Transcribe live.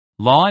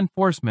Law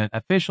enforcement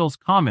officials'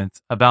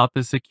 comments about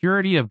the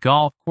security of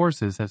golf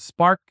courses have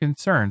sparked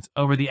concerns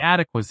over the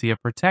adequacy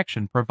of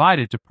protection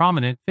provided to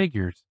prominent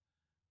figures,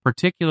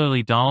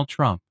 particularly Donald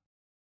Trump.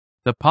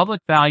 The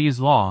public values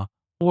law,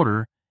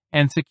 order,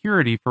 and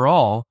security for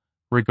all,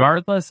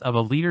 regardless of a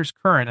leader's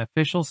current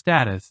official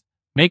status,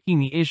 making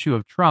the issue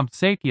of Trump's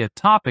safety a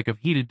topic of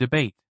heated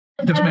debate.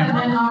 Yes, ma'am.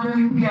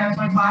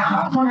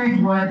 I was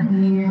wondering what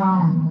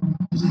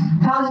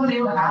how this was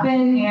able to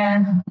happen,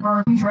 and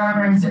for future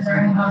reference, is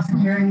there any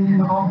security in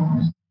the golf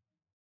course?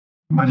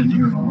 I didn't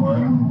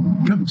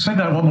hear. Say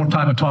that one more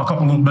time and talk up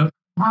a little bit.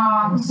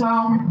 So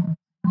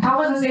how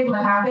was this able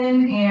to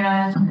happen,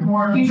 and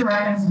for future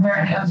reference, is there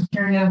any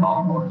security in the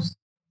golf course?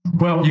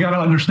 Well, you got to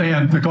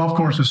understand the golf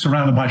course is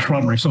surrounded by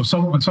shrubbery. So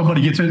when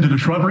somebody gets into the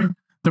shrubbery,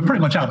 they're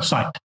pretty much out of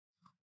sight.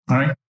 All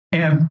right.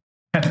 And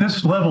at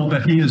this level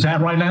that he is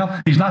at right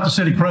now, he's not the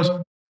city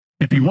president.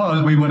 If he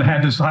was, we would have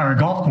had this entire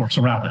golf course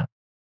around him.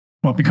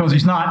 Well, because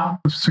he's not,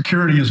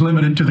 security is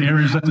limited to the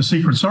areas that the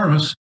Secret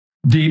Service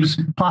deems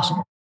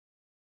possible.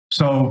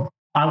 So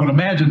I would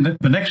imagine that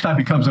the next time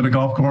he comes to the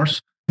golf course,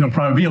 there'll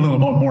probably be a little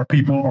bit more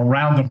people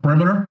around the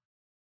perimeter.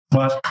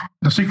 But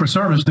the Secret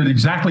Service did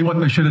exactly what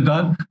they should have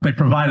done. They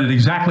provided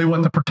exactly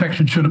what the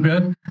protection should have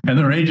been, and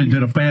their agent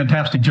did a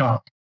fantastic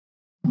job.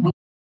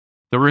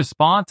 The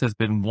response has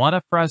been one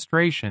of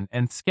frustration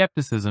and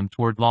skepticism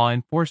toward law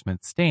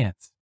enforcement's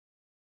stance.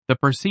 The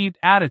perceived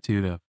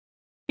attitude of,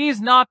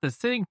 "He's not the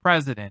sitting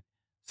president,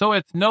 so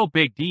it's no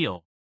big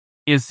deal,"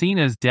 is seen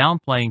as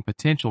downplaying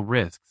potential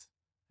risks,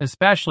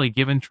 especially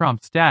given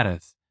Trump's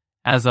status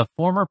as a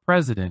former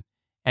president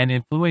and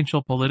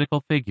influential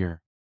political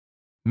figure.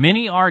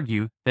 Many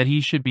argue that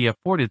he should be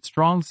afforded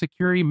strong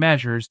security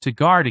measures to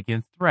guard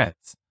against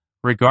threats,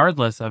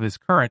 regardless of his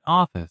current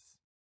office.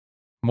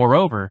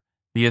 Moreover,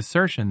 the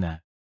assertion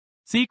that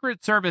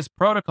Secret Service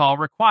protocol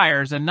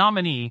requires a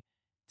nominee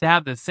to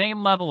have the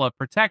same level of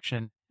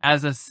protection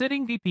as a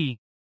sitting VP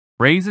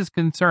raises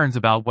concerns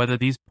about whether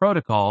these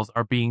protocols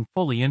are being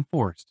fully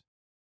enforced.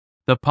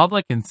 The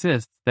public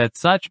insists that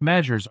such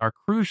measures are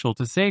crucial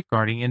to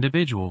safeguarding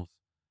individuals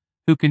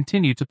who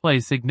continue to play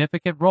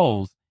significant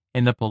roles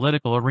in the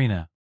political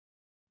arena.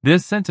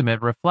 This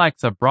sentiment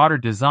reflects a broader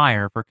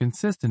desire for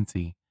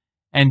consistency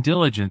and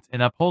diligence in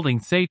upholding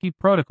safety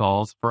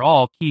protocols for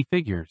all key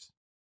figures.